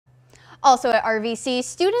Also at RVC,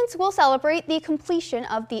 students will celebrate the completion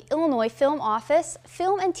of the Illinois Film Office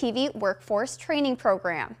Film and TV Workforce Training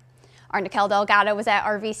Program. Our Nikel Delgado was at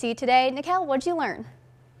RVC today. Nikel, what'd you learn?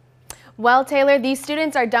 Well, Taylor, these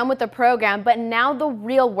students are done with the program, but now the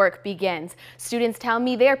real work begins. Students tell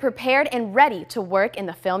me they are prepared and ready to work in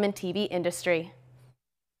the film and TV industry.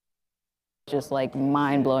 Just like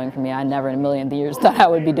mind-blowing for me. I never in a million years thought I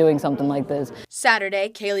would be doing something like this. Saturday,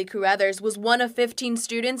 Kaylee Carruthers was one of 15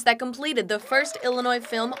 students that completed the first Illinois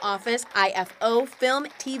Film Office IFO Film,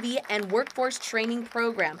 TV, and Workforce Training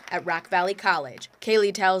Program at Rock Valley College.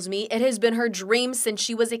 Kaylee tells me it has been her dream since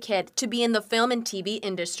she was a kid to be in the film and TV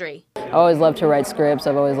industry. I always loved to write scripts.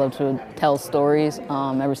 I've always loved to tell stories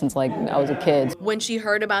ever since I was a kid. When she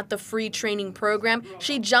heard about the free training program,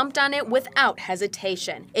 she jumped on it without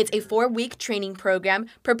hesitation. It's a 4-week training program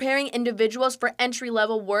preparing individuals for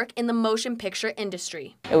entry-level work in the motion picture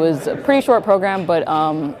industry. It was a pretty short program, but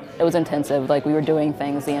it was intensive. Like, we were doing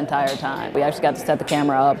things the entire time. We actually got to set the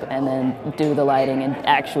camera up and then do the lighting and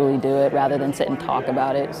actually do it rather than sit and talk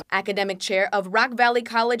about it. Academic chair of Rock Valley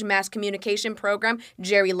College Mass Communication Program,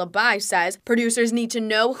 Jerry Labai, says producers need to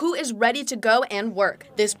know who is ready to go and work.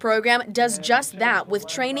 This program does just that with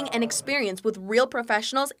training and experience with real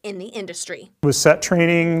professionals in the industry. It was set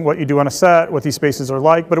training, what you do on a set, what these spaces are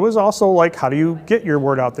like, but it was also like, how do you get your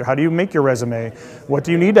word out there? How do you make your resume? What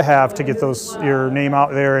do you need to have to get your name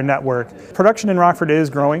out there and network? Production in Rockford is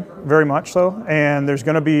growing, very much so, and there's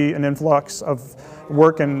going to be an influx of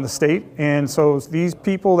work in the state, and so these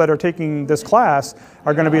people that are taking this class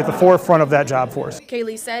are going to be at the forefront of that job force.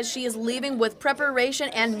 Kaylee says she is leaving with preparation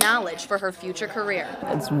and knowledge for her future career.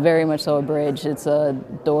 It's very much so a bridge. It's a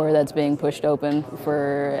door that's being pushed open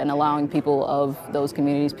for and allowing people of those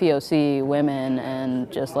communities, POC, women, and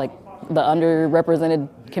just like the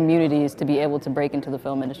underrepresented communities to be able to break into the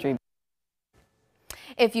film industry.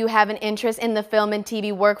 If you have an interest in the film and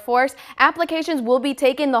TV workforce, applications will be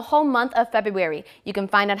taken the whole month of February. You can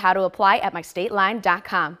find out how to apply at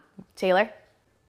mystateline.com. Taylor?